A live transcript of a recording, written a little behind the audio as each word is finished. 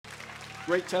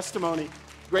Great testimony.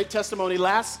 Great testimony.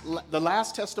 The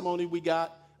last testimony we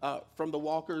got from the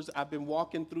walkers, I've been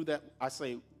walking through that. I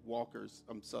say walkers,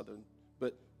 I'm Southern,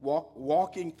 but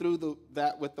walking through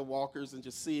that with the walkers and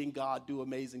just seeing God do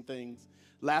amazing things.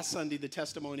 Last Sunday, the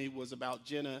testimony was about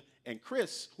Jenna and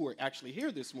Chris, who are actually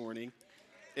here this morning.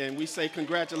 And we say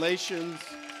congratulations.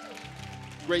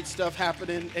 Great stuff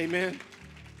happening. Amen.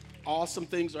 Awesome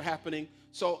things are happening.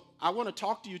 So I want to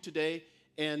talk to you today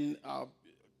and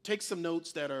take some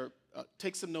notes that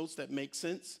make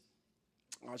sense.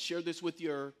 Share this with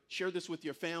your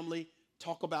family.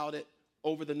 Talk about it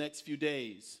over the next few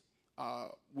days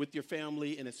with your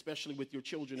family and especially with your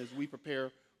children as we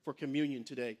prepare for communion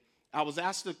today. I was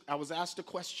asked a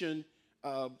question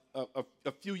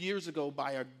a few years ago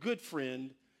by a good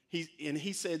friend.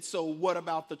 He said, "So what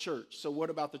about the church? So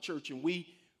what about the church?" And we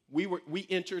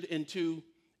entered into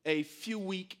a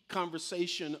few-week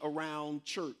conversation around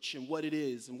church and what it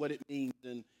is and what it means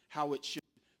and how it should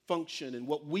function and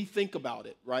what we think about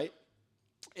it, right?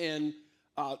 And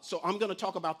so I'm going to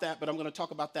talk about that, but I'm going to talk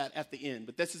about that at the end.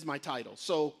 But this is my title.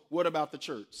 So what about the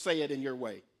church? Say it in your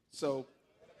way. So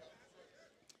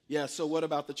what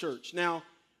about the church? Now,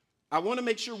 I want to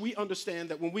make sure we understand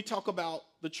that when we talk about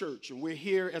the church and we're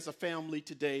here as a family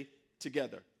today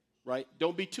together, right?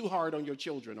 Don't be too hard on your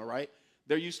children, all right?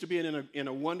 They're used to being in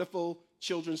a wonderful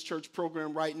children's church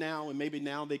program right now, and maybe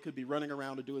now they could be running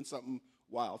around or doing something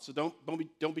wild. So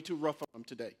don't be too rough on them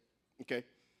today, okay?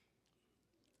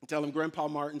 Tell them Grandpa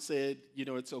Martin said,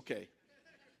 it's okay.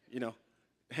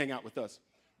 Hang out with us.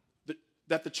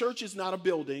 That the church is not a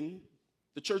building.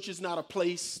 The church is not a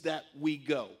place that we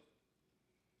go.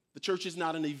 The church is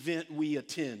not an event we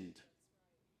attend.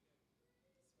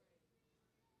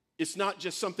 It's not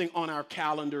just something on our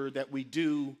calendar that we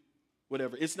do,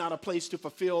 whatever. It's not a place to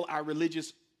fulfill our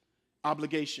religious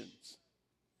obligations.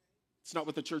 It's not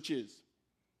what the church is.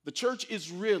 The church is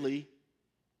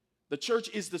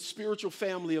the spiritual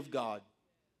family of God.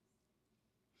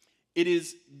 It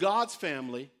is God's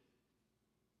family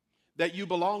that you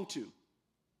belong to.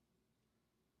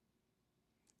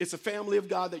 It's a family of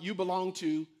God that you belong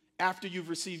to after you've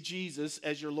received Jesus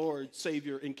as your Lord,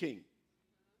 Savior, and King.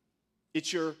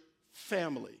 It's your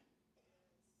family.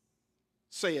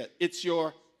 Say it. It's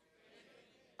your.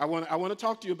 I want to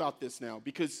talk to you about this now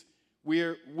because we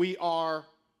are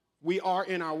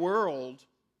in our world.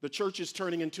 The church is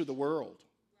turning into the world.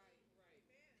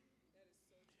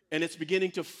 And it's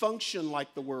beginning to function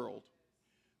like the world.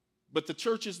 But the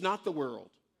church is not the world.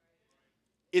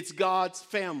 It's God's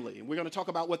family. And we're going to talk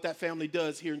about what that family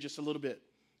does here in just a little bit.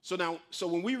 So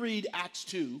when we read Acts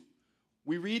 2,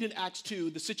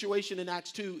 the situation in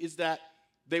Acts 2 is that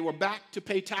they were back to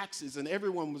pay taxes and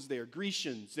everyone was there.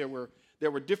 Grecians, there were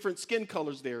different skin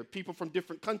colors there, people from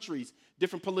different countries,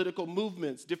 different political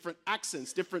movements, different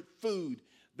accents, different food.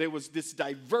 There was this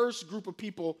diverse group of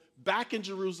people back in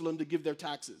Jerusalem to give their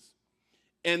taxes.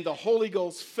 And the Holy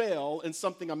Ghost fell and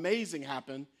something amazing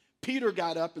happened. Peter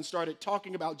got up and started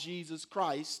talking about Jesus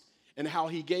Christ and how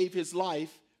he gave his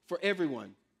life for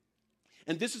everyone.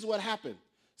 And this is what happened.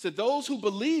 So those who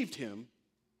believed him,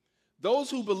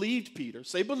 those who believed Peter,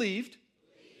 say believed.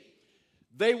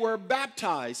 They were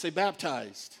baptized, say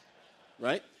baptized,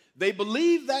 right? They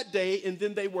believed that day and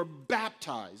then they were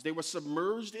baptized. They were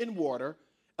submerged in water,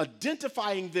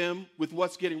 identifying them with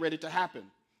what's getting ready to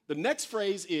happen. The next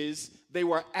phrase is they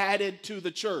were added to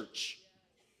the church.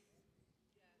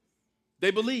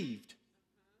 They believed,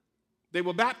 they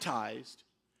were baptized,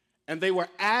 and they were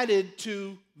added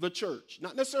to the church.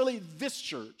 Not necessarily this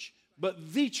church,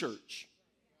 but the church.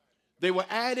 They were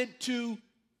added to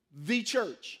the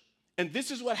church. And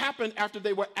this is what happened after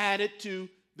they were added to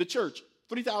the church.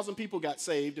 3,000 people got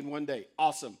saved in one day.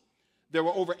 Awesome. There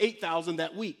were over 8,000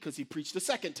 that week because he preached a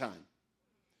second time.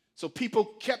 So people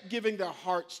kept giving their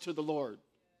hearts to the Lord.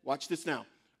 Watch this now.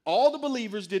 All the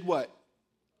believers did what?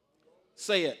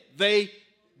 Say it. They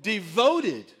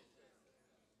devoted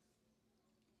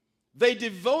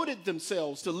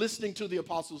themselves to listening to the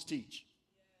apostles teach.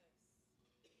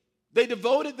 They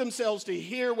devoted themselves to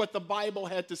hear what the Bible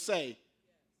had to say.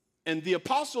 And the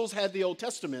apostles had the Old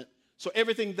Testament, so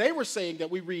everything they were saying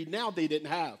that we read now, they didn't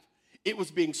have. It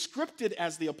was being scripted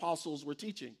as the apostles were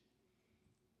teaching.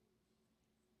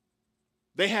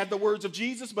 They had the words of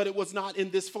Jesus, but it was not in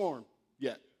this form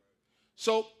yet.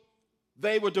 So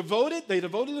they devoted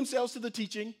themselves to the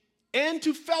teaching and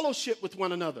to fellowship with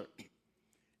one another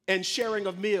and sharing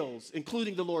of meals,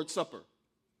 including the Lord's Supper.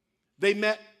 They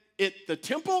met at the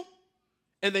temple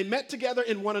and they met together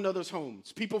in one another's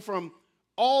homes. People from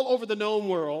all over the known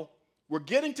world were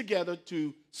getting together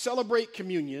to celebrate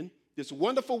communion, this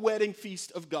wonderful wedding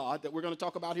feast of God that we're going to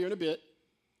talk about here in a bit.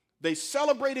 They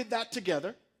celebrated that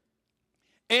together,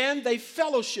 and they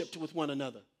fellowshiped with one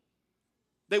another.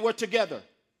 They were together.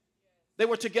 They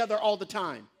were together all the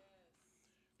time.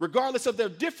 Regardless of their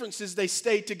differences, they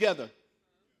stayed together.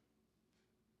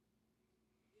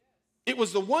 It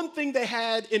was the one thing they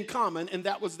had in common, and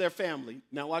that was their family.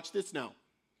 Now watch this now.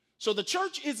 So the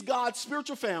church is God's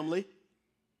spiritual family.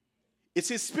 It's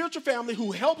his spiritual family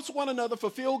who helps one another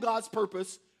fulfill God's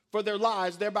purpose for their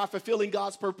lives, thereby fulfilling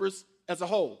God's purpose as a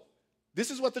whole.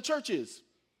 This is what the church is.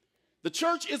 The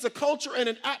church is a culture and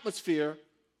an atmosphere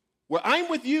where I'm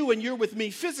with you and you're with me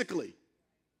physically.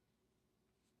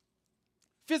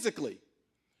 Physically.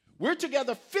 We're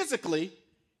together physically,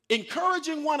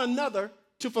 encouraging one another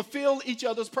to fulfill each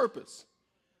other's purpose.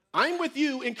 I'm with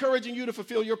you, encouraging you to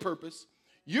fulfill your purpose.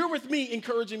 You're with me,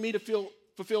 encouraging me to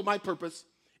fulfill my purpose.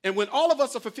 And when all of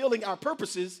us are fulfilling our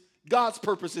purposes, God's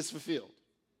purpose is fulfilled.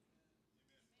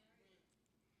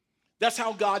 That's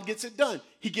how God gets it done.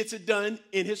 He gets it done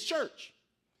in his church.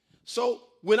 So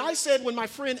when my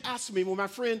friend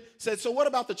said, so what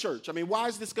about the church? I mean, why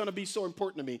is this going to be so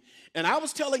important to me? And I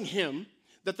was telling him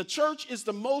that the church is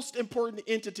the most important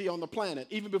entity on the planet,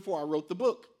 even before I wrote the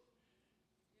book.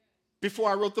 Before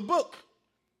I wrote the book.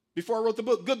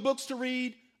 Good books to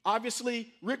read.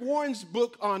 Obviously, Rick Warren's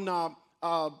book on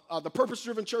The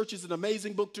Purpose-Driven Church is an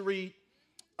amazing book to read.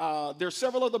 There's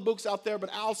several other books out there, but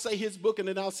I'll say his book and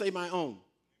then I'll say my own,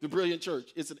 The Brilliant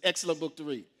Church. It's an excellent book to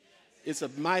read. It's a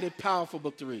mighty powerful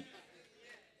book to read.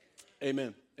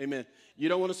 Amen. Amen. You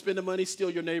don't want to spend the money, steal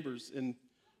your neighbors, and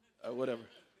whatever.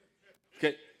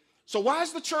 Okay. So why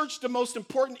is the church the most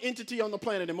important entity on the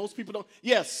planet? And most people don't.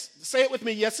 Yes. Say it with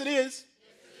me. Yes, it is. Yes,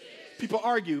 it is. People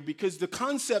argue because the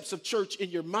concepts of church in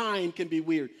your mind can be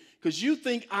weird. Because you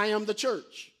think I am the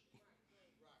church.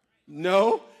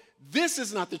 No. This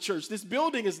is not the church. This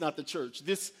building is not the church.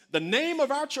 The name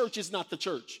of our church is not the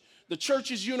church. The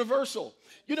church is universal.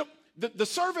 You know, the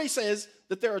survey says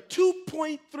that there are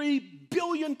 2.3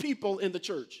 billion people in the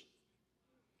church.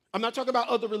 I'm not talking about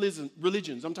other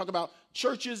religions. I'm talking about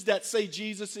churches that say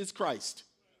Jesus is Christ.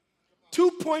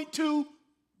 2.2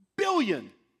 billion.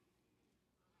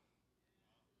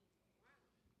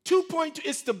 2.2,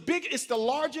 it's the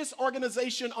largest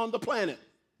organization on the planet.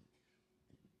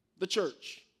 The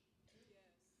church.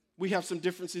 We have some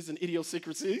differences and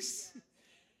idiosyncrasies,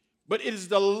 but it is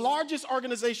the largest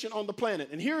organization on the planet.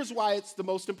 And here's why it's the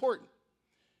most important.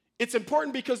 It's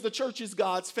important because the church is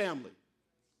God's family.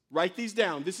 Write these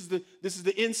down. This is the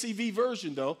NCV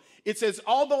version, though. It says,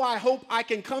 although I hope I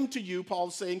can come to you,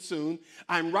 Paul's saying soon,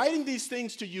 I'm writing these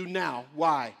things to you now.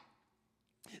 Why?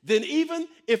 Then even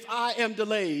if I am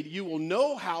delayed, you will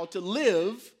know how to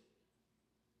live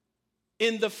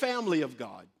in the family of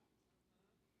God.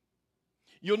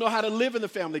 You'll know how to live in the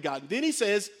family of God. Then he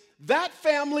says, that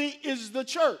family is the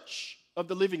church of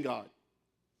the living God.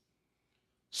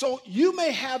 So you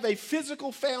may have a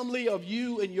physical family of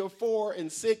you and your 4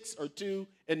 and 6 or 2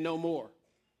 and no more.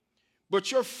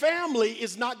 But your family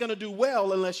is not going to do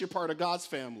well unless you're part of God's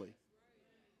family.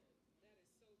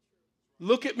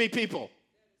 Look at me, people.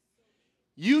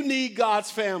 You need God's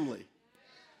family.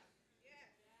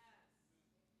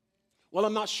 Well,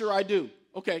 I'm not sure I do.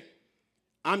 Okay.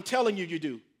 I'm telling you, you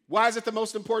do. Why is it the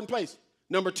most important place?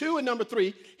 Number 2 and number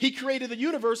 3, he created the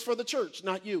universe for the church,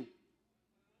 not you.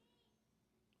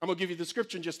 I'm going to give you the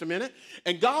scripture in just a minute.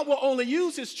 And God will only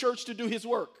use his church to do his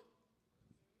work.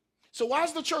 So why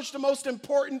is the church the most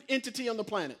important entity on the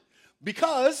planet?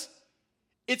 Because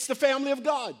it's the family of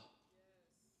God.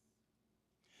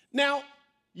 Now,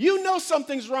 you know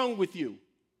something's wrong with you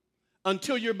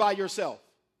until you're by yourself.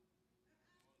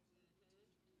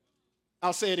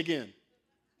 I'll say it again.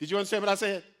 Did you understand what I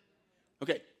said?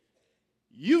 Okay.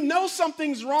 You know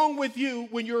something's wrong with you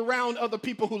when you're around other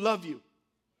people who love you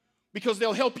because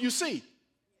they'll help you see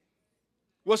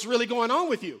what's really going on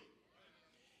with you.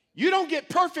 You don't get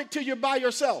perfect till you're by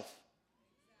yourself.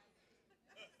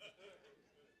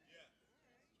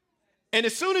 And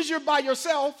as soon as you're by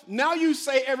yourself, now you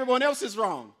say everyone else is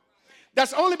wrong.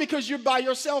 That's only because you're by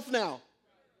yourself now.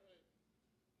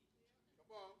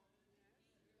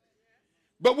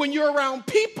 But when you're around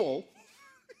people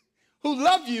who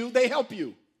love you, they help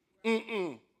you.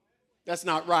 That's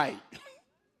not right.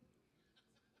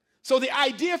 So the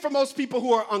idea for most people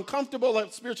who are uncomfortable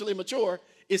and spiritually mature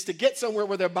is to get somewhere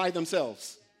where they're by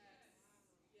themselves.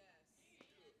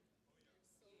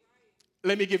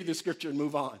 Let me give you the scripture and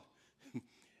move on.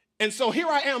 And so here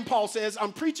I am, Paul says,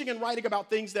 I'm preaching and writing about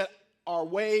things that are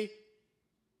way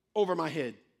over my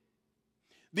head.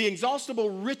 The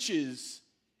inexhaustible riches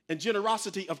and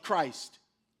generosity of Christ.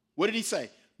 What did he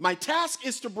say? My task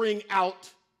is to bring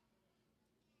out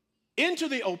into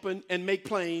the open and make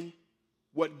plain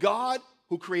what God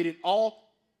created all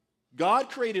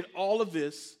of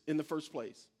this in the first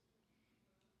place.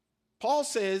 Paul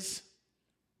says,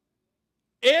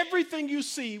 everything you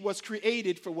see was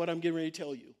created for what I'm getting ready to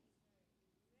tell you.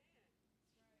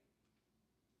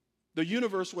 The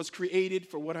universe was created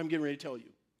for what I'm getting ready to tell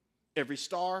you. Every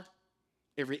star,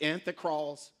 every ant that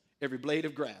crawls, every blade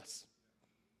of grass,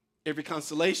 every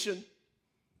constellation,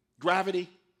 gravity,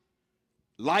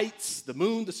 lights, the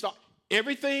moon, the star,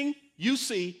 everything you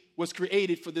see was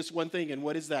created for this one thing. And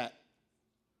what is that?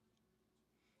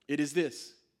 It is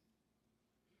this.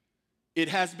 It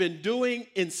has been doing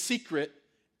in secret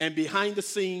and behind the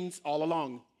scenes all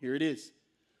along. Here it is.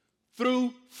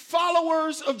 Through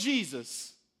followers of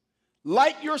Jesus,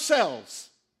 like yourselves,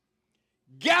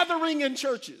 gathering in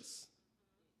churches.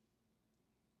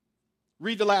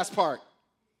 Read the last part.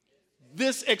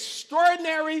 This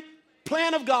extraordinary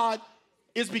plan of God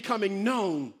is becoming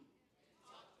known.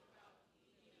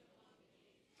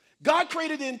 God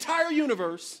created the entire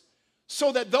universe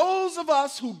so that those of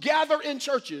us who gather in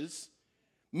churches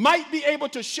might be able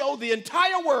to show the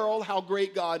entire world how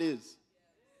great God is.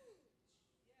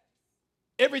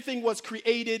 Everything was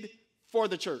created for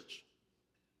the church.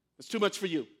 It's too much for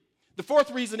you. The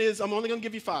fourth reason is, I'm only going to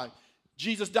give you 5.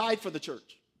 Jesus died for the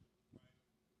church.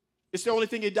 It's the only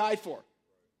thing he died for.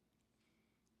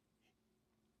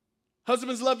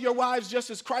 Husbands, love your wives just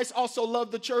as Christ also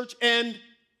loved the church and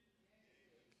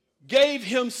gave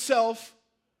himself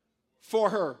for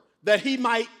her, that he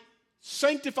might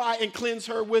sanctify and cleanse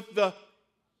her with the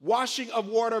washing of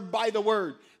water by the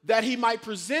word, that he might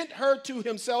present her to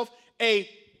himself a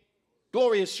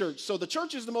glorious church. So the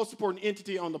church is the most important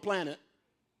entity on the planet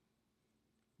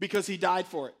because he died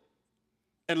for it.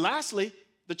 And lastly,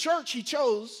 the church he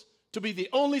chose to be the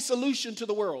only solution to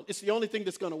the world. It's the only thing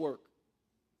that's going to work.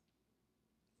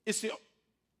 That's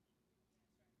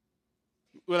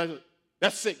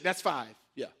 6. That's 5.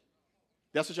 Yeah.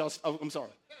 That's what y'all, I'm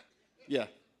sorry. Yeah.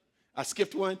 I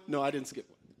skipped one? No, I didn't skip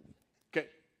one. Okay.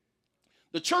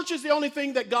 The church is the only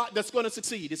thing that's going to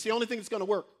succeed. It's the only thing that's going to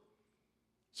work.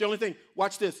 It's the only thing.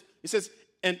 Watch this. It says,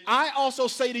 and I also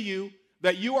say to you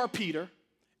that you are Peter,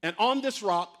 and on this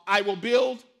rock I will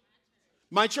build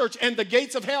my church, and the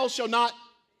gates of hell shall not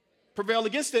prevail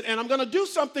against it. And I'm going to do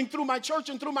something through my church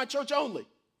and through my church only.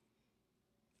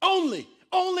 Only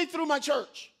through my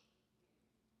church.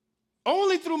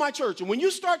 Only through my church. And when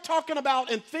you start talking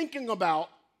about and thinking about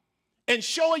and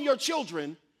showing your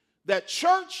children that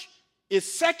church is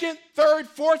 2nd, 3rd,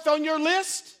 4th on your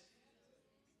list,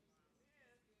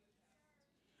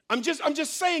 I'm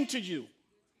just saying to you,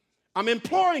 I'm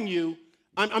imploring you,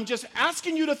 I'm just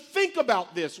asking you to think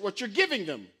about this, what you're giving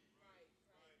them,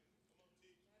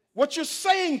 what you're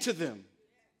saying to them.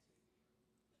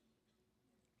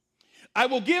 I'm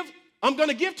going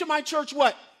to give to my church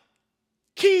what?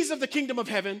 Keys of the kingdom of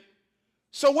heaven.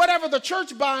 So whatever the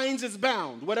church binds is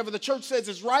bound. Whatever the church says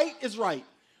is right is right.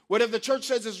 Whatever the church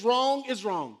says is wrong is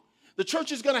wrong. The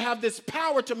church is going to have this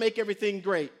power to make everything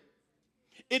great.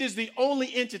 It is the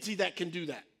only entity that can do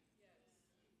that.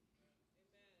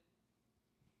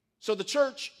 So the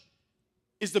church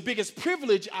is the biggest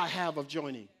privilege I have of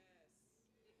joining.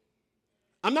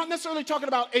 I'm not necessarily talking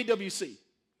about AWC.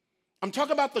 I'm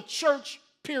talking about the church,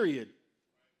 period.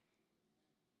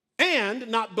 And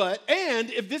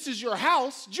if this is your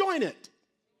house, join it.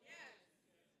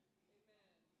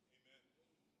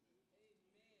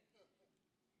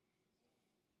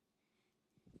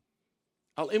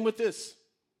 I'll end with this.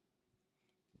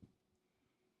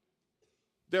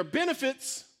 There are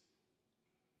benefits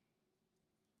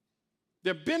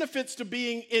to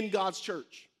being in God's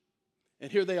church.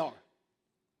 And here they are.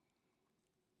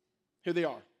 Here they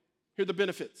are. Here are the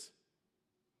benefits.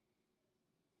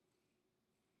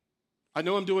 I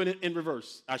know I'm doing it in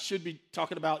reverse. I should be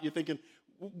talking about, you're thinking,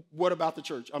 what about the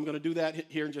church? I'm going to do that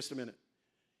here in just a minute.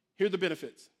 Here are the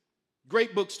benefits.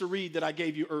 Great books to read that I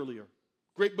gave you earlier.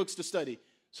 Great books to study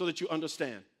so that you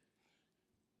understand.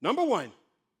 Number 1,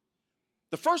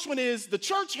 the first one is the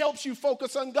church helps you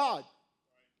focus on God.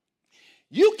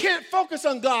 You can't focus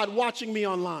on God watching me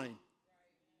online.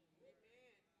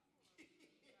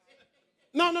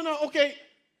 No, okay.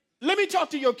 Let me talk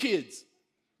to your kids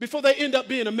before they end up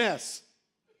being a mess.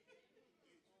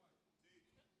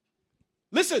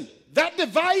 Listen, that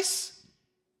device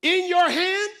in your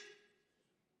hand,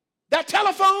 that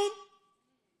telephone,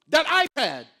 that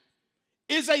iPad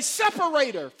is a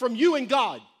separator from you and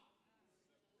God.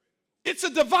 It's a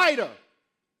divider.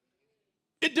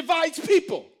 It divides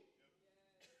people.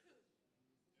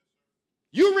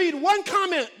 You read one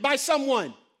comment by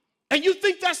someone and you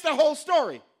think that's the whole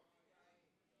story.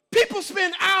 People People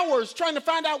spend hours trying to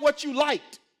find out what you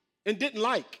liked and didn't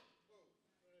like.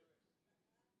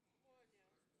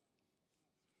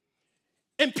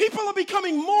 And people are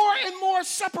becoming more and more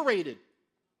separated.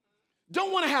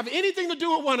 Don't want to have anything to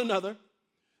do with one another.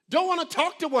 Don't want to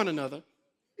talk to one another.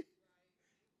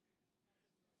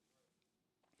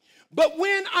 But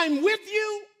when I'm with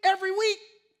you every week,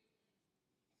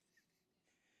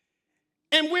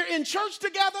 and we're in church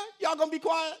together, y'all gonna be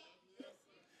quiet?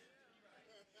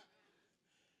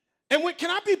 And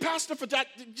can I be pastor for that?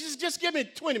 Just give me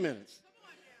 20 minutes.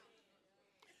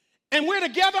 And we're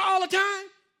together all the time.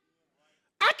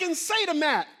 I can say to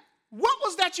Matt, what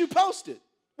was that you posted?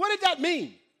 What did that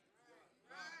mean?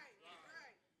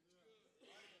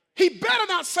 He better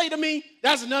not say to me,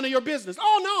 that's none of your business.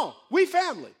 Oh, no, we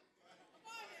family.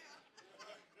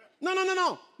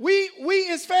 No. We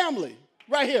is family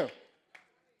right here.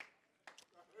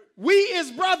 We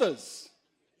is brothers.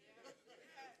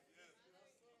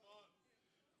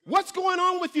 What's going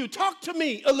on with you? Talk to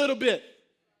me a little bit.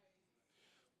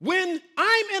 When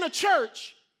I'm in a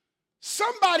church,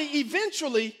 somebody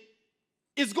eventually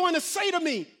is going to say to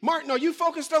me, Martin, are you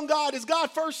focused on God? Is God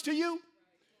first to you?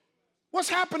 What's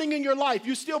happening in your life?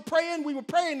 You still praying? We were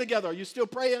praying together. Are you still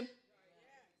praying?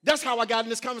 That's how I got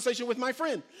in this conversation with my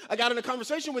friend. I got in a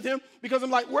conversation with him because I'm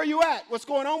like, where are you at? What's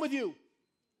going on with you?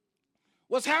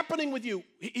 What's happening with you?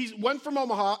 He's one from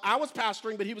Omaha. I was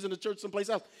pastoring, but he was in the church someplace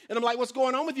else. And I'm like, what's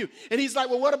going on with you? And he's like,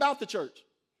 well, what about the church?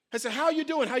 I said, how are you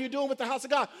doing? How are you doing with the house of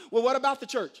God? Well, what about the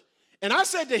church? And I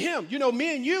said to him, you know,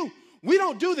 me and you, we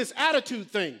don't do this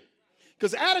attitude thing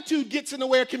because attitude gets in the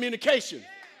way of communication.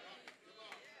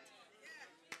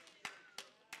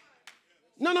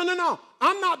 No.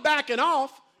 I'm not backing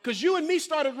off because you and me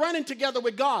started running together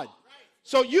with God.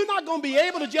 So you're not going to be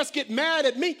able to just get mad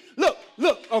at me. Look,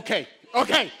 okay.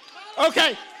 I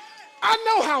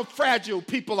know how fragile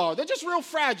people are. They're just real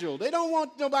fragile. They don't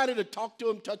want nobody to talk to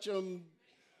them, touch them,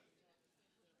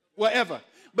 whatever.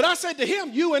 But I said to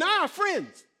him, you and I are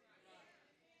friends.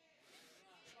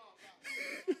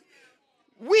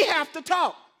 We have to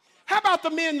talk. How about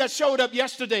the men that showed up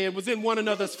yesterday and was in one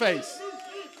another's face?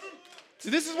 See,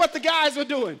 this is what the guys were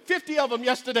doing. 50 of them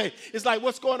yesterday. It's like,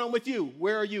 what's going on with you?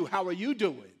 Where are you? How are you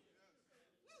doing?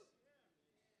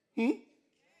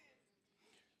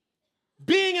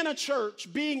 Being in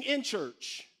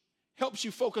church, helps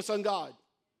you focus on God,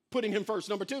 putting him first.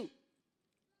 Number 2,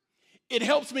 it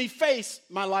helps me face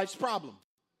my life's problem.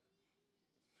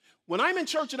 When I'm in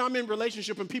church and I'm in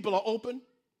relationship and people are open,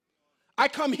 I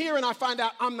come here and I find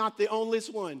out I'm not the only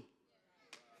one.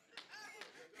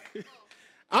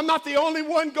 I'm not the only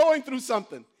one going through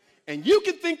something. And you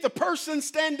can think the person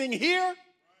standing here,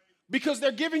 because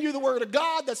they're giving you the word of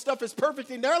God, that stuff is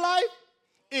perfect in their life.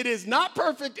 It is not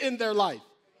perfect in their life.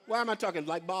 Why am I talking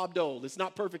like Bob Dole? It's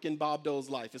not perfect in Bob Dole's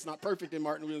life. It's not perfect in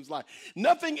Martin Williams' life.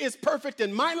 Nothing is perfect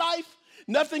in my life.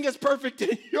 Nothing is perfect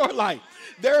in your life.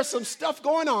 There's some stuff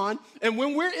going on, and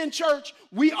when we're in church,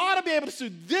 we ought to be able to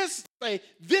say,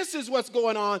 this is what's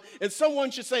going on, and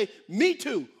someone should say, me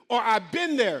too, or I've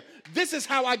been there. This is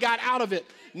how I got out of it.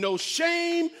 No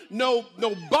shame, no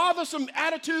bothersome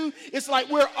attitude. It's like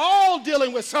we're all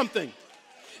dealing with something.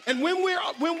 And when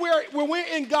we're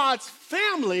in God's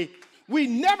family, we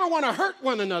never want to hurt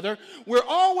one another. We're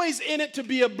always in it to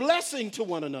be a blessing to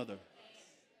one another.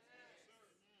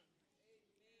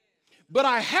 But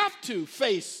I have to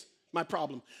face my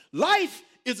problem. Life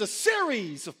is a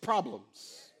series of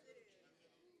problems.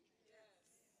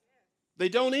 They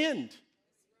don't end.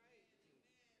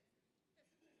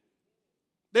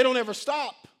 They don't ever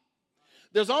stop.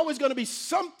 There's always going to be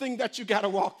something that you got to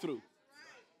walk through.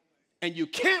 And you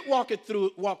can't walk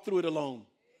through it alone.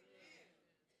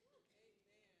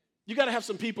 You got to have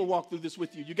some people walk through this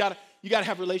with you. You got to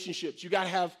have relationships. You got to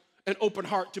have an open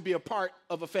heart to be a part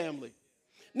of a family.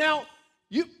 Now,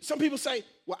 some people say,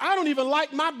 well, I don't even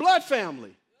like my blood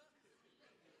family.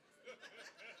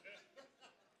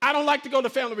 I don't like to go to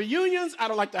family reunions. I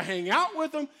don't like to hang out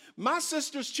with them. My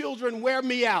sister's children wear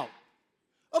me out.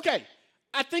 Okay,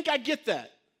 I think I get that,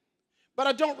 but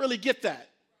I don't really get that,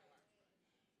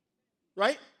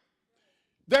 right?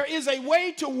 There is a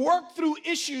way to work through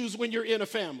issues when you're in a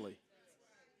family.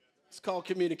 It's called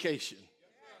communication.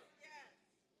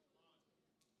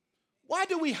 Why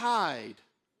do we hide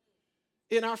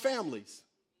in our families?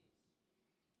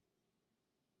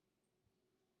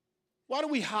 Why do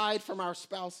we hide from our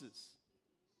spouses?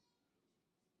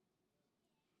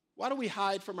 Why do we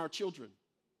hide from our children?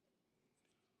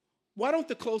 Why don't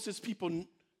the closest people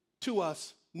to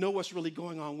us know what's really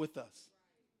going on with us?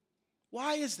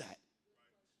 Why is that?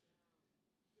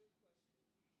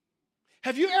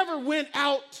 Have you ever went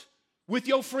out with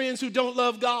your friends who don't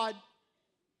love God?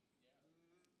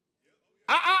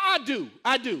 I do.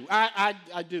 I do.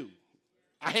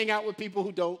 I hang out with people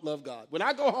who don't love God. When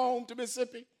I go home to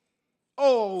Mississippi,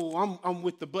 I'm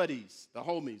with the buddies, the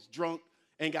homies, drunk,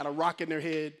 ain't got a rock in their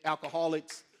head,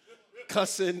 alcoholics,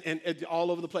 cussing and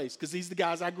all over the place, because these are the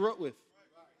guys I grew up with.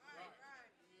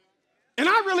 And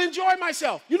I really enjoy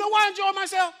myself. You know why I enjoy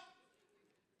myself?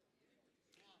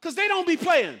 Because they don't be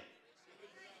playing.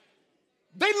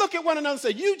 They look at one another and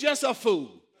say, you just a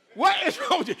fool. What is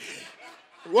wrong with you?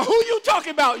 Well, who you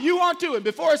talking about? You are too. And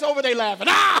before it's over, they laughing.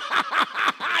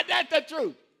 That's the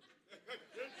truth.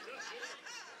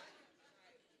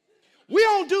 We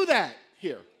don't do that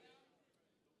here.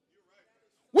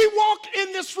 We walk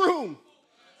in this room.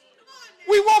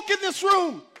 We walk in this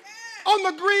room on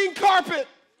the green carpet,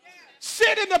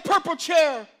 sit in the purple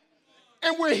chair,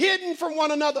 and we're hidden from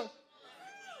one another.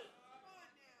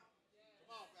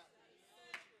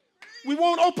 We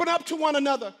won't open up to one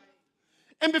another.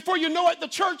 And before you know it, the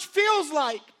church feels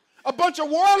like a bunch of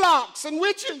warlocks and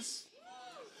witches.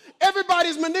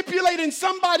 Everybody's manipulating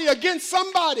somebody against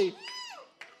somebody.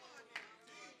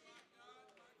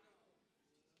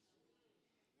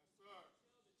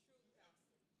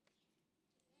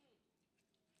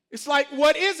 It's like,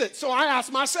 what is it? So I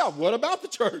ask myself, what about the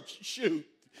church? Shoot.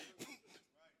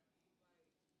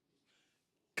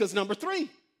 Because number 3,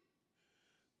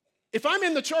 if I'm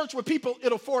in the church with people,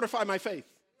 it'll fortify my faith.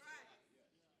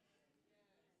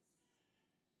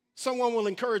 Someone will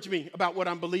encourage me about what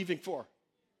I'm believing for.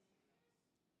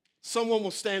 Someone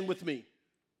will stand with me.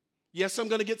 Yes, I'm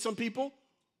going to get some people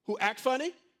who act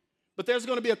funny, but there's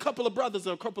going to be a couple of brothers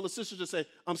or a couple of sisters that say,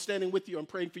 I'm standing with you, I'm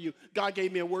praying for you. God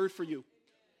gave me a word for you.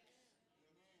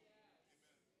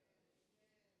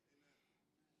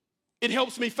 It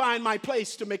helps me find my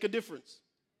place to make a difference.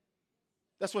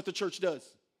 That's what the church does.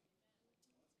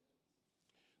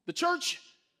 The church,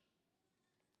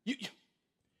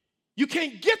 you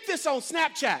can't get this on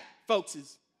Snapchat, folks.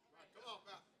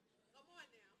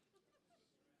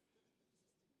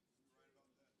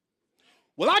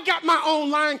 Well, I got my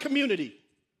online community.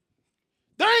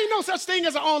 There ain't no such thing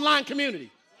as an online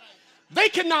community. They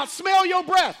cannot smell your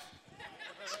breath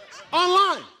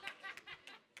online.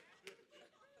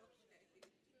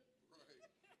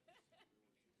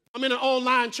 I'm in an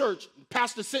online church. The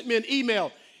pastor sent me an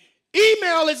email.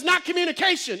 Email is not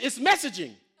communication, it's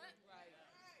messaging.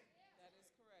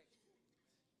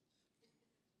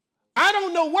 I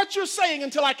don't know what you're saying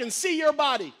until I can see your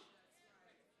body.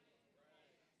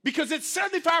 Because it's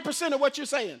 75% of what you're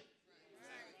saying.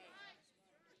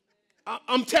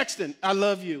 I'm texting, I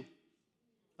love you.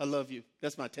 I love you.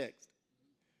 That's my text.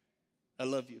 I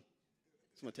love you.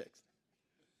 That's my text.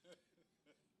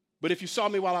 But if you saw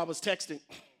me while I was texting,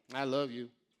 I love you.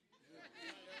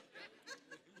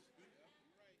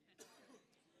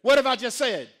 What have I just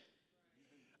said?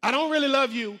 I don't really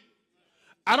love you.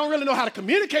 I don't really know how to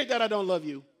communicate that I don't love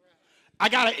you. I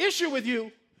got an issue with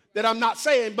you that I'm not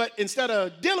saying, but instead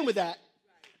of dealing with that,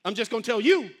 I'm just going to tell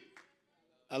you,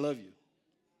 I love you.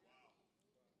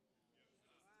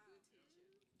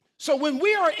 So when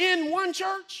we are in one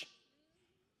church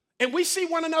and we see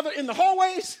one another in the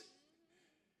hallways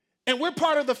and we're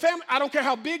part of the family, I don't care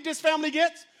how big this family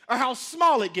gets or how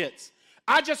small it gets.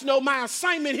 I just know my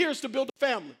assignment here is to build a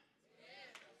family.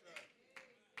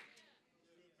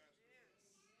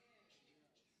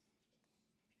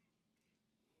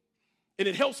 And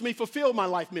it helps me fulfill my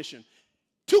life mission.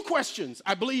 2 questions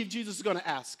I believe Jesus is going to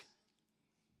ask.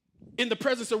 In the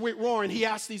presence of Rick Warren, he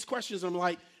asked these questions. And I'm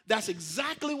like, that's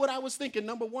exactly what I was thinking.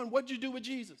 Number 1, what did you do with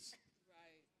Jesus?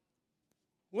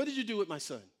 What did you do with my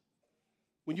son?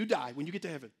 When you die, when you get to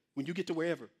heaven, when you get to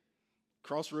wherever.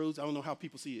 Crossroads, I don't know how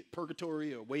people see it.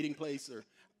 Purgatory or waiting place or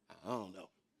I don't know.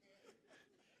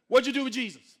 What did you do with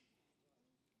Jesus?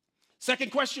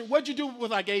 Second question, what did you do with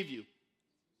what I gave you?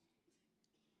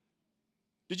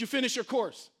 Did you finish your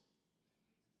course?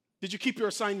 Did you keep your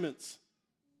assignments?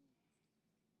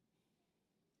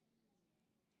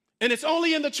 And it's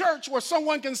only in the church where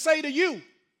someone can say to you,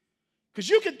 because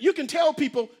you can tell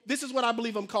people, this is what I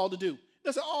believe I'm called to do.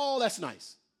 They say, oh, that's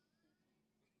nice.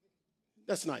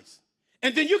 That's nice.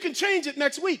 And then you can change it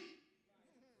next week.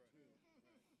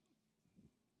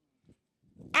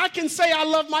 I can say I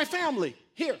love my family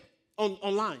here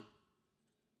online.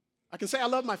 I can say I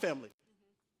love my family.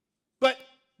 But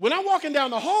when I'm walking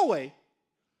down the hallway,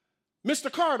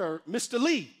 Mr. Carter, Mr.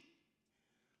 Lee,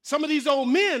 some of these old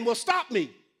men will stop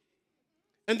me.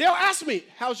 And they'll ask me,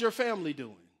 how's your family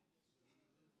doing?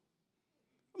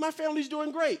 My family's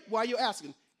doing great. Why are you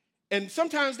asking? And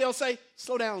sometimes they'll say,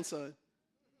 slow down, son.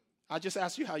 I just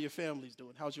asked you how your family's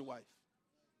doing. How's your wife?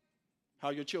 How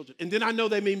are your children? And then I know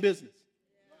they mean business.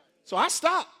 So I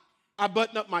stop. I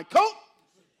button up my coat,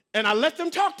 and I let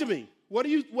them talk to me. What are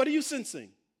you sensing?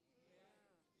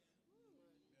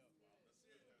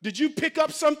 Did you pick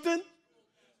up something?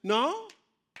 No.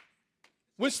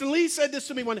 Winston Lee said this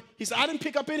to me one day. He said, I didn't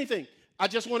pick up anything. I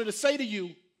just wanted to say to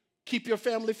you, keep your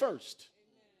family first.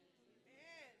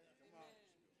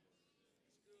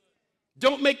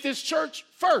 Don't make this church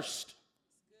first.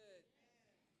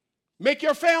 Make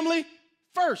your family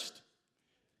first.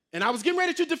 And I was getting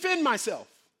ready to defend myself.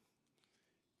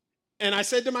 And I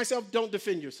said to myself, don't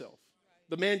defend yourself.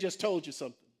 The man just told you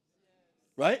something.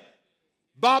 Right?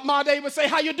 Bob Marday would say,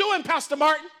 how you doing, Pastor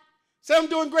Martin? Say, I'm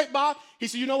doing great, Bob. He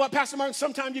said, you know what, Pastor Martin?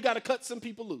 Sometimes you got to cut some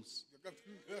people loose.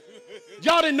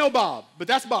 Y'all didn't know Bob, but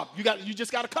that's Bob. You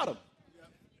just got to cut him.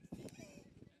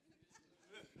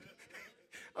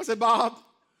 I said, Bob,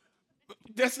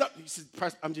 that's not.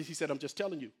 He said, I'm just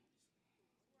telling you.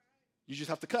 You just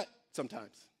have to cut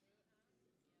sometimes.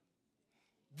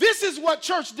 This is what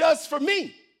church does for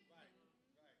me.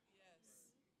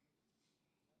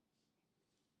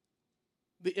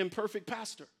 The imperfect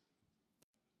pastor.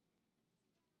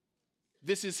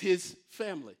 This is his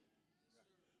family.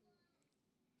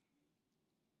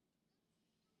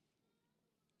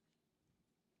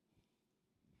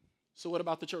 So what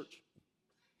about the church?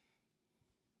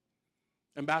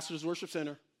 Ambassadors Worship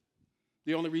Center,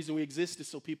 the only reason we exist is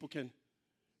so people can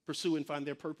pursue and find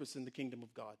their purpose in the kingdom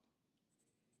of God.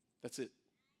 That's it.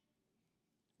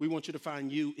 We want you to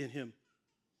find you in him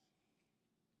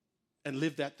and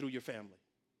live that through your family.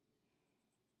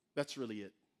 That's really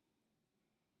it.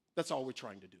 That's all we're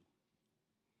trying to do.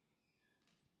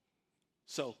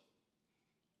 So,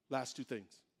 last two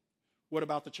things. What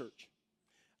about the church?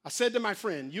 I said to my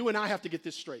friend, you and I have to get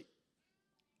this straight.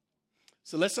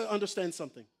 So let's understand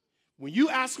something. When you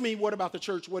ask me, what about the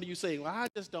church, what are you saying? Well, I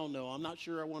just don't know. I'm not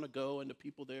sure I want to go, and the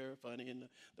people there are funny, and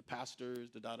the pastors,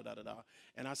 the da-da-da-da-da.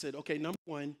 And I said, okay, number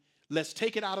one, let's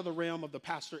take it out of the realm of the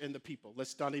pastor and the people.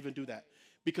 Let's not even do that.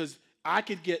 Because I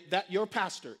could get that, your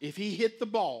pastor, if he hit the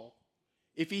ball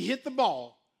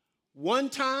one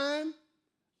time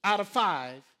out of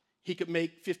 5, he could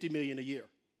make $50 million a year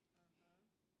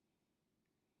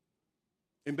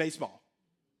in baseball.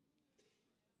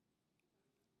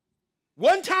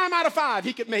 One time out of 5,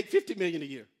 he could make $50 million a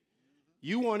year.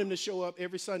 You want him to show up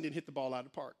every Sunday and hit the ball out of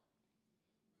the park.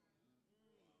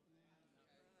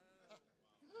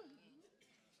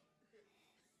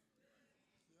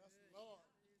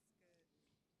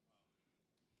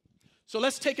 So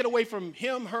let's take it away from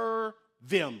him, her,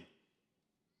 them.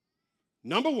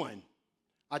 Number one,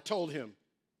 I told him,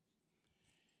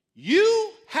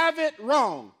 you have it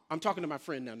wrong. I'm talking to my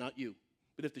friend now, not you.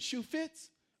 But if the shoe fits,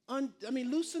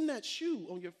 loosen that shoe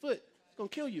on your foot. It's going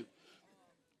to kill you.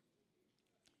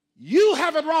 You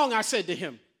have it wrong, I said to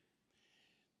him.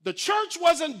 The church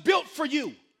wasn't built for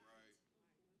you.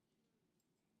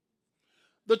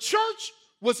 The church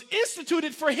was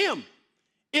instituted for him.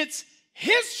 It's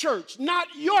his church, not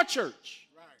your church.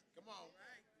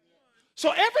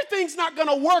 So everything's not going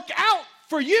to work out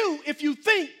for you if you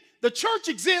think the church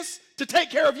exists to take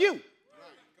care of you.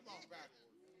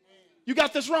 You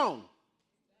got this wrong.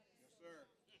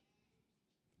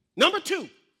 Number 2,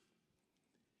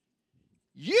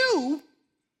 you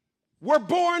were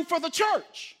born for the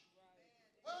church.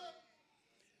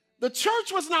 The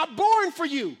church was not born for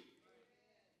you.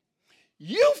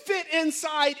 You fit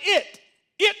inside it.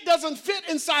 It doesn't fit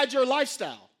inside your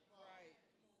lifestyle.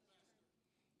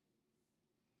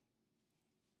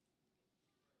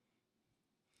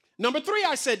 Number 3,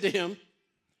 I said to him,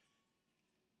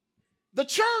 the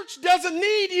church doesn't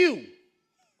need you.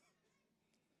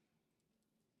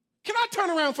 Can I turn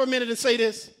around for a minute and say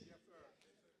this?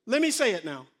 Let me say it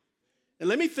now. And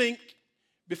let me think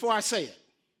before I say it.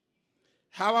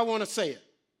 How I want to say it.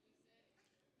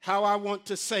 How I want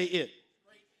to say it.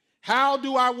 How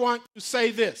do I want to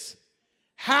say this?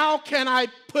 How can I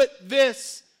put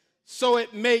this so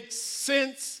it makes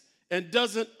sense and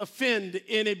doesn't offend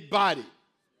anybody?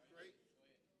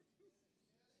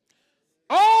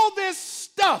 All this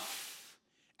stuff,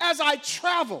 as I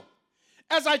travel,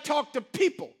 as I talk to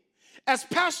people, as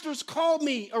pastors call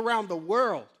me around the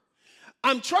world,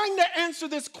 I'm trying to answer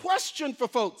this question for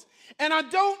folks. And I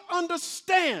don't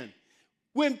understand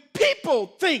when people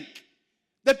think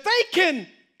that they can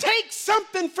take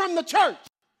something from the church,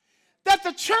 that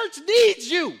the church needs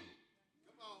you.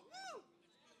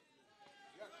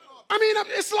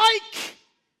 It's like,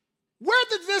 where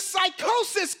did this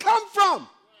psychosis come from?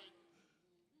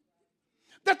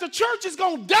 That the church is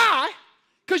going to die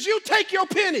because you take your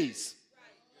pennies.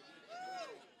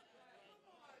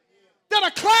 that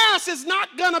a class is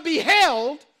not going to be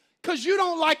held because you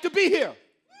don't like to be here.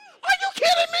 Are you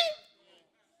kidding me?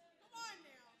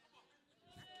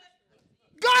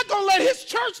 God going to let his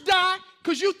church die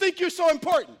because you think you're so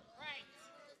important.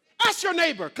 Ask your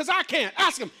neighbor, because I can't.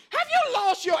 Ask him, have you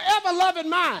lost your ever-loving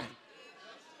mind?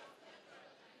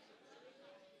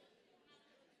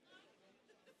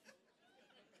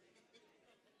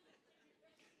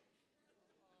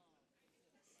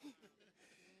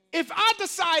 If I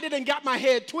decided and got my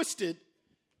head twisted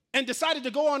and decided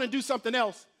to go on and do something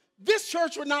else, this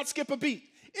church would not skip a beat.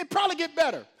 It'd probably get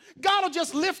better. God will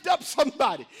just lift up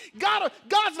somebody.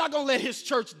 God's not going to let his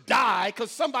church die because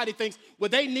somebody thinks, well,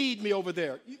 they need me over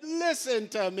there. Listen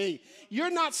to me. You're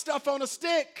not stuff on a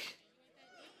stick.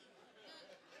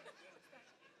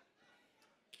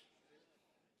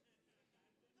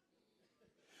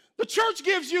 The church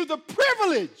gives you the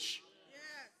privilege.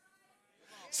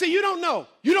 See, you don't know.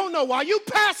 You don't know. While you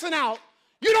passing out,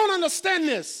 you don't understand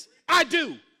this. I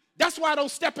do. That's why I don't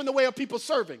step in the way of people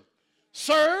serving.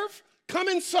 Serve, come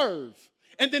and serve,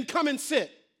 and then come and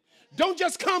sit. Don't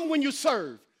just come when you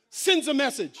serve. Sends a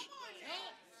message.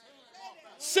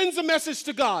 Sends a message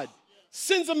to God.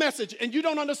 Sends a message, and you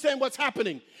don't understand what's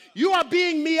happening. You are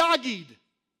being Miyagi'd.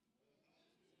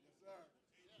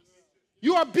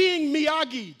 You are being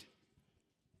Miyagi'd.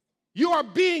 You are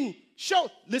being shown.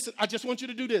 Listen, I just want you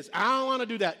to do this. I don't want to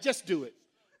do that. Just do it.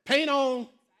 Paint on,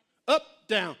 up,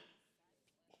 down.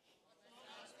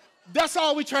 That's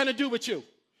all we're trying to do with you.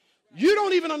 You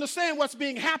don't even understand what's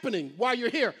being happening while you're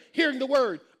here, hearing the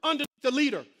word, under the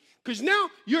leader. Because now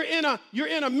you're in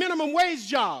a minimum wage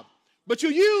job. But you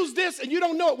use this and you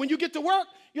don't know it. When you get to work,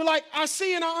 you're like, I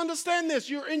see and I understand this.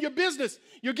 You're in your business.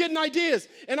 You're getting ideas.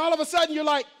 And all of a sudden you're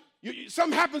like,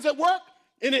 something happens at work,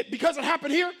 and because it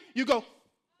happened here, you go.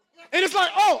 And it's like,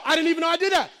 oh, I didn't even know I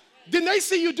did that. Then they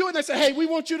see you do it and they say, hey, we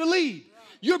want you to lead.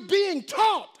 You're being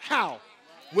taught how.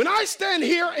 When I stand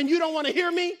here and you don't want to hear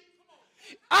me,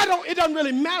 it doesn't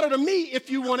really matter to me if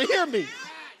you want to hear me.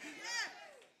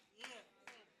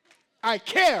 I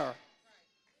care,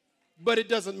 but it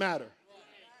doesn't matter.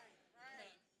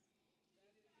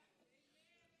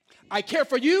 I care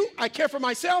for you, I care for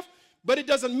myself, but it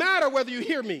doesn't matter whether you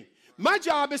hear me. My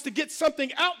job is to get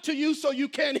something out to you so you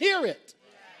can hear it.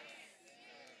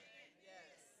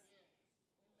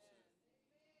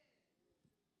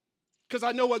 Because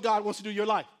I know what God wants to do in your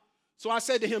life. So I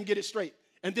said to him, get it straight.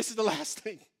 And this is the last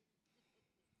thing.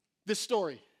 This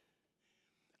story.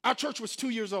 Our church was 2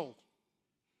 years old.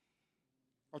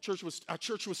 Our church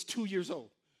was 2 years old.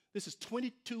 This is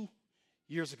 22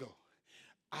 years ago.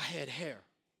 I had hair.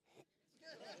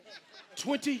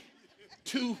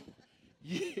 22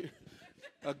 years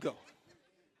ago.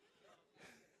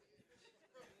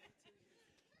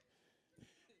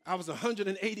 I was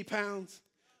 180 pounds,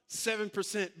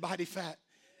 7% body fat.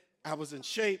 I was in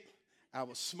shape, I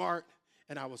was smart,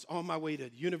 and I was on my way to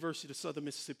the University of Southern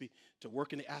Mississippi to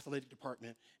work in the athletic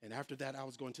department. And after that, I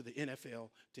was going to the NFL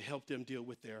to help them deal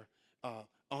with their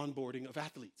onboarding of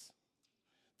athletes.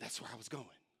 That's where I was going.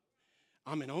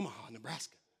 I'm in Omaha,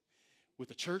 Nebraska,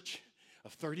 with a church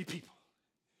of 30 people,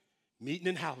 meeting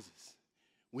in houses.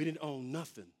 We didn't own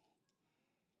nothing.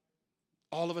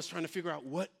 All of us trying to figure out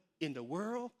what in the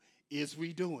world is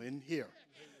we doing here?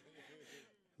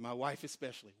 My wife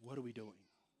especially, what are we doing?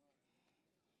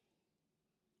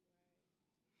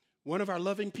 One of our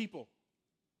loving people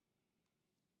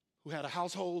who had a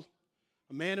household,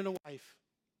 a man and a wife,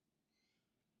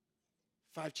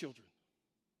 5 children.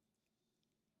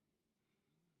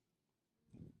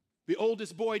 The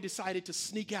oldest boy decided to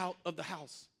sneak out of the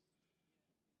house,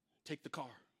 take the car.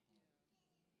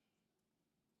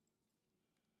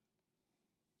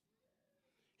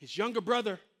 His younger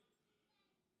brother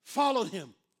followed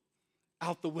him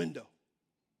out the window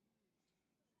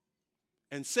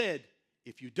and said,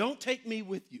 if you don't take me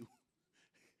with you,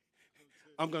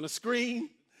 I'm going to scream.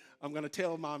 I'm going to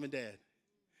tell mom and dad.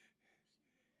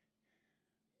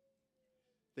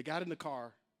 They got in the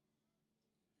car.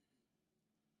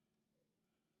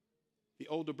 The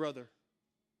older brother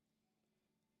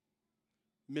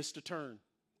missed a turn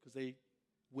because they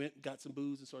went, got some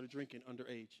booze, and started drinking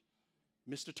underage.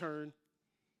 Missed a turn,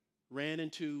 ran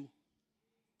into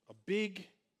a big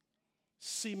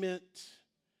cement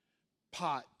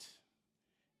pot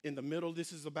in the middle.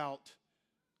 This is about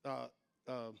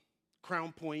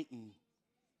Crown Point and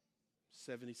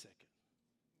 72nd.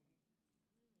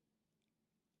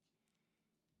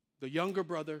 The younger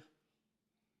brother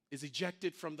is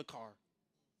ejected from the car.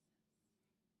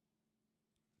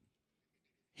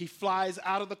 He flies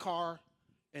out of the car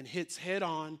and hits head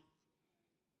on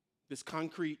this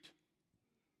concrete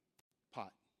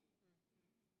pot.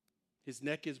 His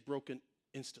neck is broken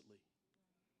instantly.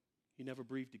 He never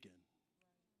breathed again.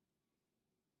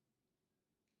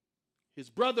 His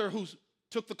brother, who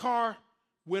took the car,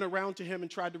 went around to him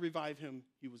and tried to revive him.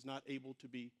 He was not able to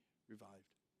be revived.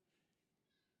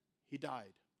 He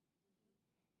died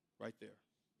right there.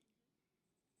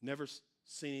 Never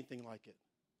seen anything like it.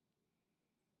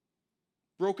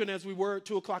 Broken as we were at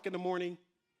 2 o'clock in the morning,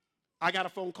 I got a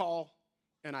phone call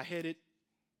and I headed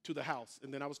to the house.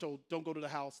 And then I was told, don't go to the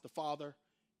house. The father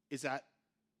is at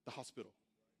the hospital.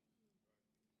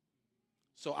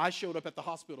 So I showed up at the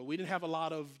hospital. We didn't have a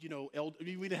lot of, we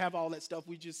didn't have all that stuff.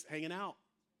 We just hanging out.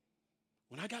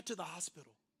 When I got to the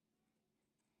hospital,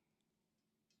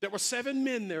 there were 7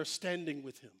 men there standing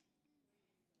with him.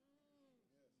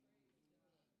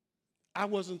 I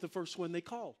wasn't the first one they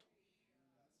called.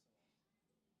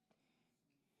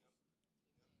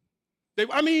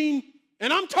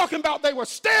 And I'm talking about they were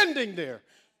standing there,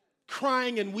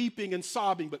 crying and weeping and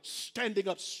sobbing, but standing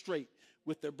up straight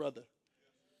with their brother.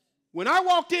 When I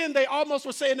walked in, they almost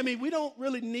were saying to me, we don't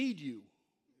really need you.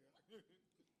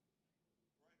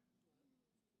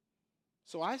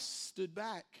 So I stood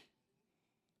back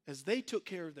as they took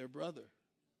care of their brother.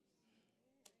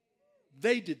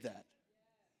 They did that.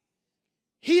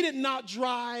 He did not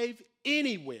drive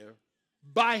anywhere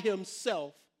by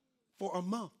himself for a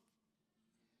month.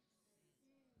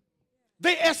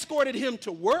 They escorted him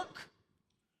to work.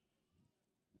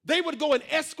 They would go and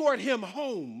escort him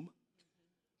home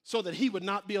so that he would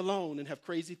not be alone and have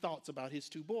crazy thoughts about his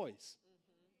 2 boys.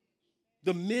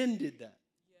 The men did that.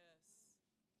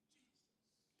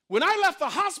 When I left the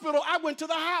hospital, I went to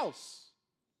the house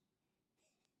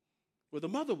where the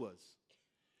mother was.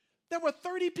 There were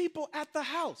 30 people at the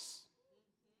house.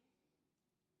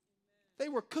 They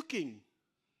were cooking,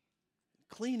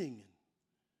 cleaning, and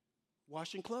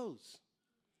washing clothes.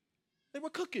 They were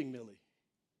cooking, Millie.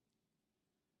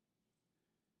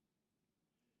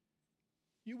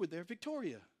 You were there.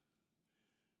 Victoria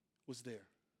was there.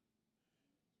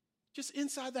 Just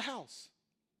inside the house,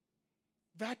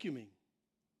 vacuuming.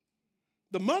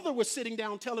 The mother was sitting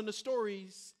down telling the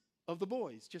stories of the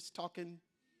boys, just talking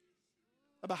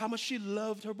about how much she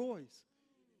loved her boys.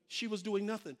 She was doing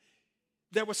nothing.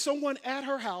 There was someone at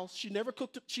her house.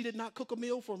 She did not cook a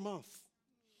meal for a month.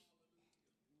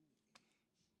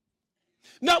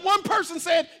 Not one person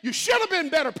said, you should have been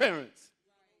better parents.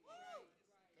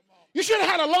 You should have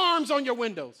had alarms on your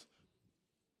windows.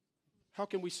 How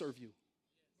can we serve you?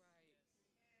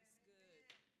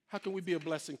 How can we be a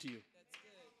blessing to you?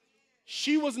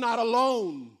 She was not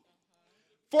alone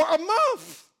for a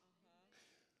month.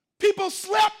 People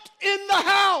slept in the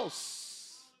house.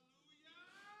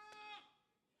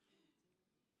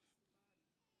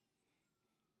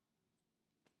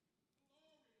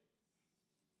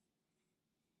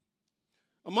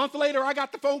 A month later, I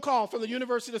got the phone call from the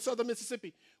University of Southern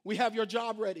Mississippi. We have your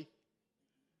job ready.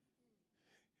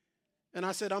 And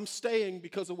I said, I'm staying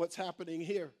because of what's happening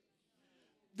here.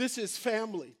 This is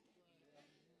family.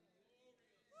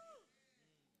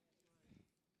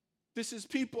 This is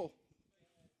people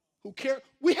who care.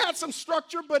 We had some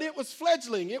structure, but it was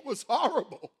fledgling. It was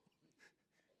horrible.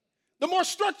 The more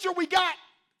structure we got,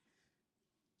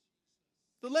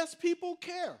 the less people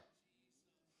care.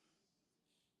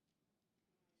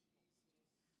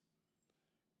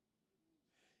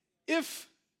 If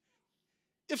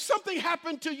something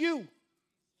happened to you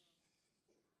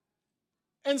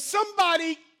and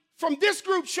somebody from this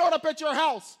group showed up at your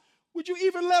house, would you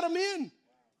even let them in?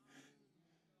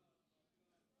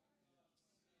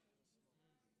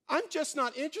 I'm just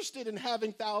not interested in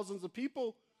having thousands of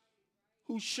people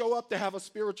who show up to have a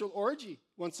spiritual orgy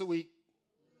once a week.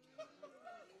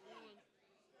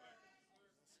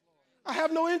 I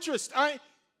have no interest.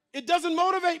 It doesn't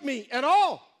motivate me at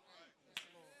all.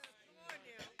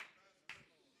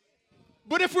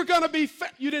 But if we're going to be,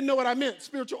 you didn't know what I meant,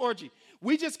 spiritual orgy.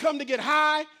 We just come to get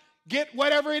high, get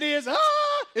whatever it is,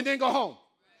 and then go home.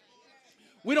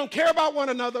 We don't care about one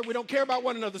another. We don't care about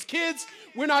one another's kids.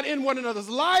 We're not in one another's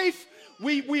life.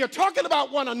 We are talking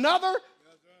about one another.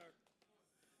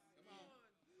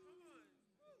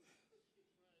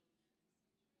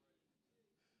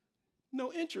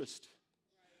 No interest.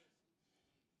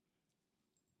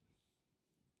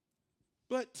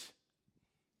 But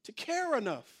to care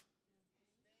enough.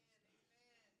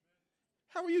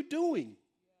 How are you doing?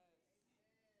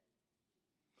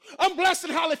 I'm blessed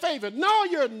and highly favored. No,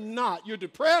 you're not. You're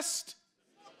depressed.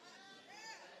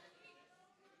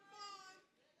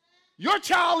 Your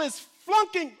child is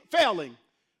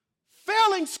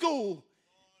failing school,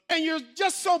 and you're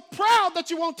just so proud that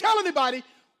you won't tell anybody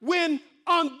when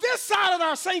on this side of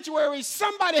our sanctuary,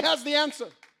 somebody has the answer.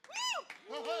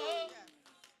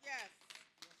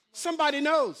 Somebody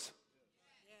knows.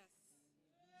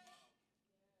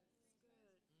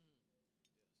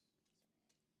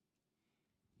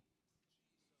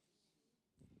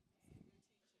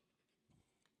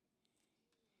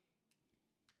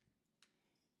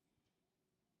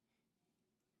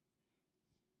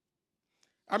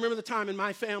 I remember the time in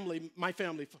my family,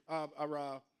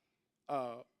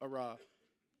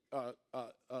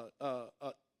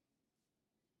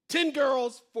 10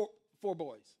 girls, four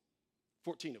boys,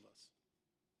 14 of us,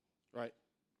 right?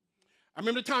 I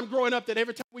remember the time growing up that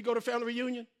every time we go to family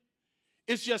reunion,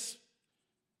 it's just,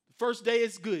 the first day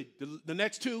is good. The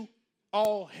next two,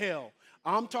 all hell.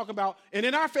 I'm talking about, and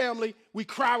in our family, we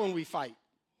cry when we fight.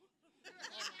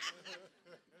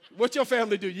 What your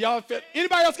family do?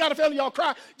 Anybody else got a family? Y'all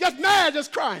cry? Just mad,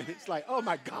 just crying. It's like, oh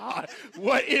my God,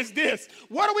 what is this?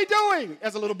 What are we doing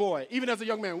as a little boy, even as a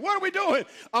young man? What are we doing?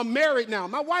 I'm married now.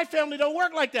 My wife family don't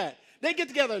work like that. They get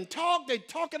together and talk. They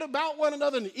talking about one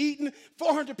another and eating.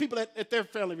 400 people at their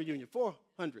family reunion,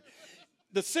 400.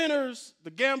 The sinners,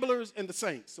 the gamblers, and the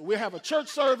saints. So we'll have a church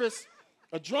service,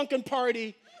 a drunken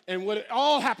party, and what it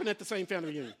all happened at the same family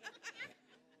reunion.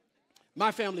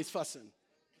 My family's fussing.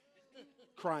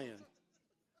 Crying.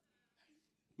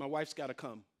 My wife's got to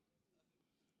come.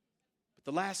 But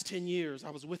the last 10 years,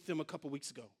 I was with them a couple weeks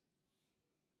ago.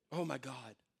 Oh my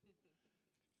God.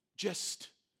 Just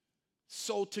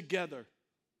so together,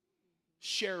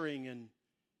 sharing, and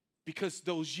because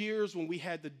those years when we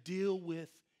had to deal with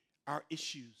our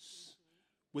issues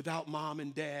without mom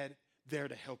and dad there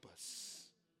to help us.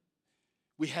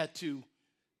 We had to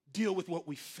deal with what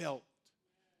we felt,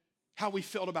 how we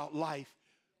felt about life.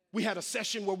 We had a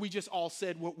session where we just all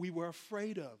said what we were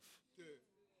afraid of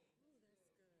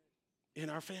in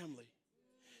our family.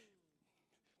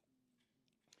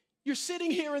 You're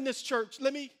sitting here in this church,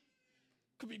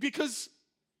 because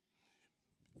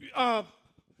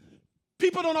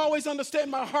people don't always understand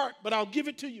my heart, but I'll give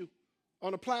it to you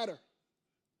on a platter.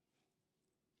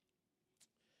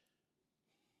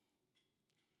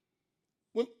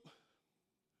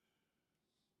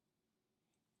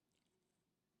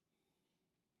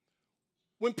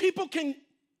 When people can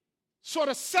sort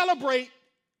of celebrate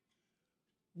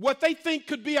what they think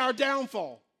could be our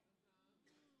downfall,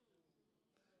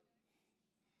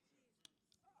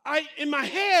 in my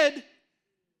head,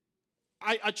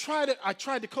 I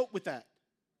tried to cope with that.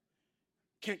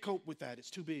 Can't cope with that. It's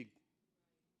too big.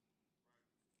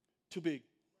 Too big.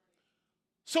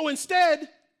 So instead,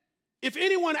 if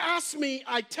anyone asks me,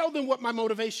 I tell them what my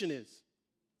motivation is.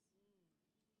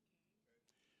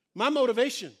 My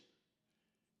motivation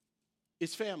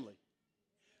is family.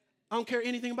 I don't care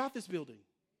anything about this building.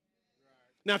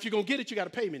 Now, if you're going to get it, you got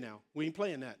to pay me now. We ain't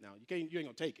playing that now. You ain't going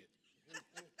to take it.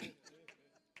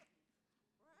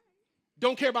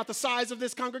 Don't care about the size of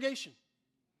this congregation.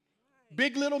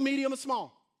 Big, little, medium, or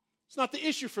small. It's not the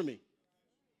issue for me.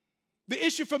 The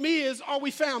issue for me is, are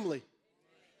we family?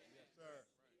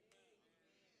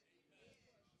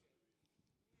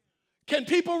 Can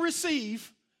people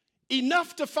receive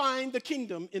enough to find the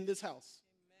kingdom in this house?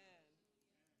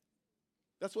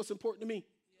 That's what's important to me. Yes.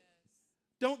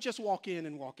 Don't just walk in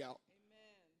and walk out.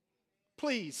 Amen.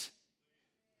 Please.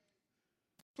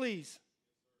 Please.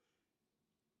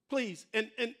 Please.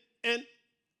 And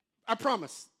I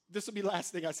promise, this will be the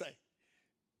last thing I say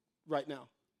right now.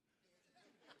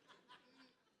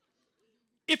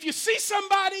 If you see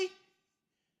somebody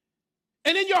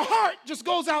and in your heart just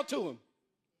goes out to them,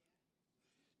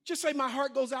 just say, my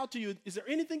heart goes out to you. Is there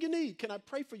anything you need? Can I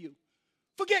pray for you?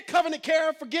 Forget covenant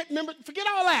care, forget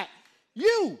all that.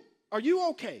 Are you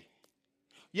okay?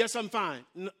 Yes, I'm fine.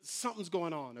 No, something's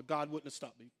going on, or God wouldn't have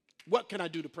stopped me. What can I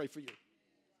do to pray for you?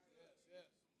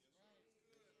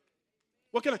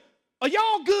 Are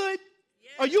y'all good?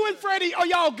 Yes. Are you and Freddie, are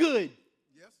y'all good?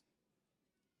 Yes.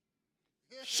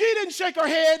 She didn't shake her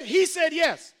head. He said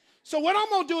yes. So what I'm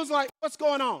going to do is like, what's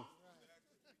going on?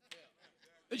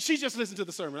 She just listened to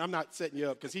the sermon. I'm not setting you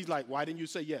up because he's like, why didn't you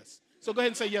say yes? So go ahead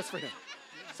and say yes for him.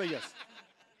 Say yes.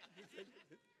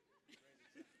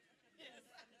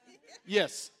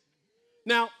 Yes.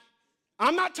 Now,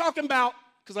 I'm not talking about,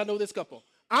 because I know this couple,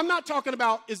 I'm not talking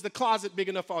about, is the closet big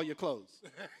enough for all your clothes?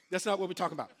 That's not what we're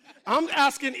talking about. I'm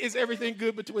asking, is everything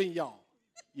good between y'all?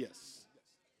 Yes.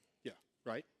 Yeah,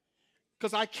 right?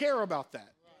 Because I care about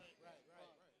that.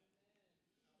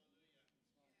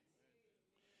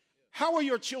 How are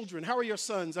your children? How are your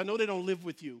sons? I know they don't live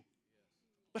with you,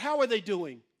 but how are they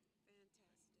doing?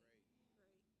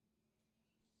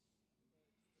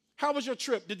 How was your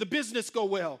trip? Did the business go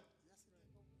well?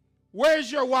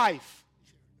 Where's your wife?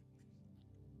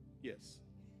 Yes.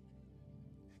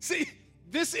 See,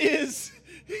 this is,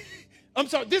 I'm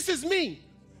sorry, this is me.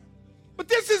 But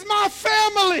this is my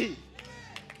family.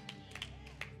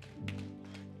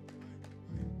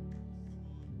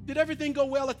 Did everything go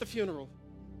well at the funeral?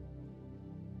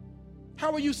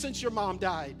 How are you since your mom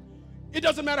died? It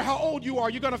doesn't matter how old you are,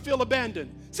 you're going to feel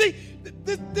abandoned. See,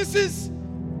 this is,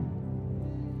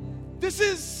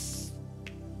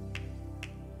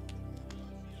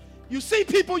 you see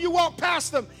people, you walk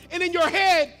past them, and in your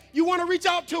head, you want to reach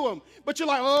out to them. But you're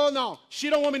like, oh, no, she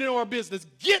don't want me to know her business.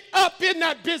 Get up in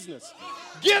that business.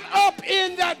 Get up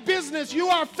in that business. You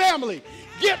are family.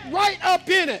 Get right up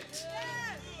in it.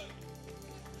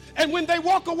 And when they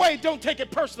walk away, don't take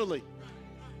it personally.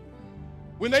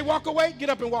 When they walk away, get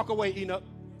up and walk away, Enoch.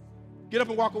 Get up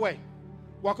and walk away.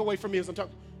 Walk away from me as I'm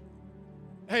talking.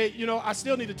 Hey, you know, I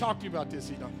still need to talk to you about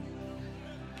this, Enoch.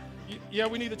 Yeah,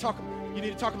 we need to talk. You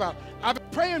need to talk about it. I've been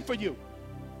praying for you.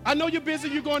 I know you're busy,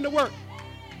 you're going to work.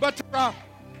 But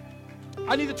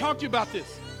I need to talk to you about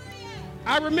this.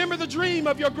 I remember the dream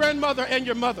of your grandmother and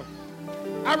your mother.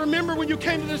 I remember when you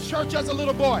came to this church as a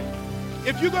little boy.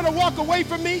 If you're going to walk away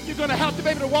from me, you're going to have to be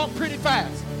able to walk pretty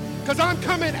fast. Because I'm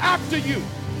coming after you.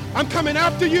 I'm coming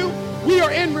after you. We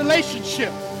are in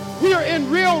relationship. We are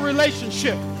in real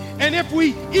relationship. And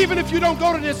even if you don't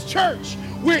go to this church,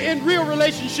 we're in real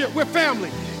relationship. We're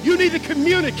family. You need to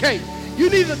communicate.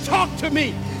 You need to talk to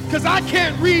me. Because I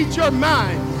can't read your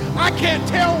mind. I can't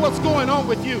tell what's going on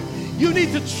with you. You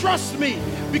need to trust me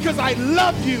because I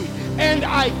love you and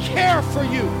I care for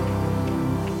you.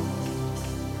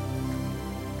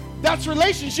 That's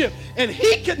relationship. And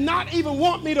he could not even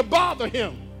want me to bother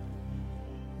him.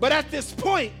 But at this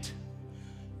point,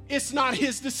 it's not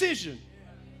his decision.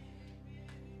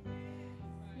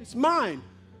 It's mine.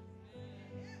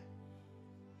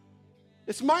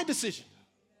 It's my decision.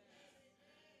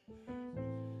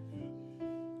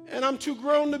 And I'm too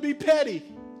grown to be petty.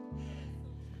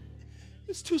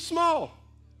 It's too small.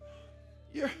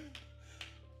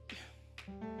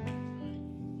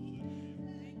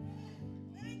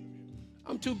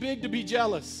 I'm too big to be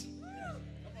jealous.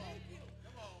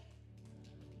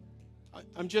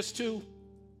 I'm too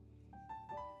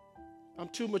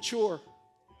mature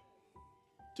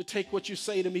to take what you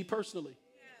say to me personally.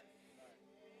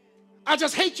 I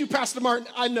just hate you, Pastor Martin.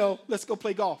 I know. Let's go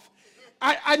play golf.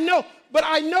 I know, but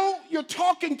I know you're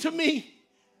talking to me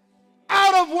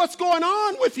out of what's going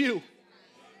on with you.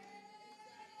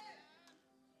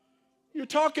 You're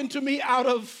talking to me out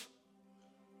of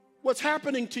what's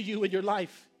happening to you in your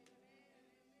life.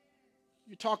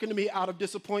 You're talking to me out of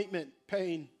disappointment,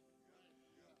 pain.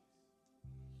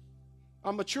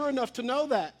 I'm mature enough to know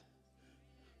that.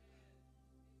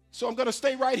 So I'm going to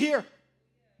stay right here.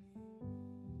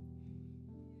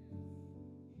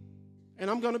 And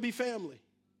I'm going to be family.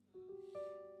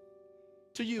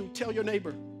 To you, tell your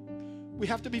neighbor, we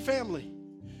have to be family.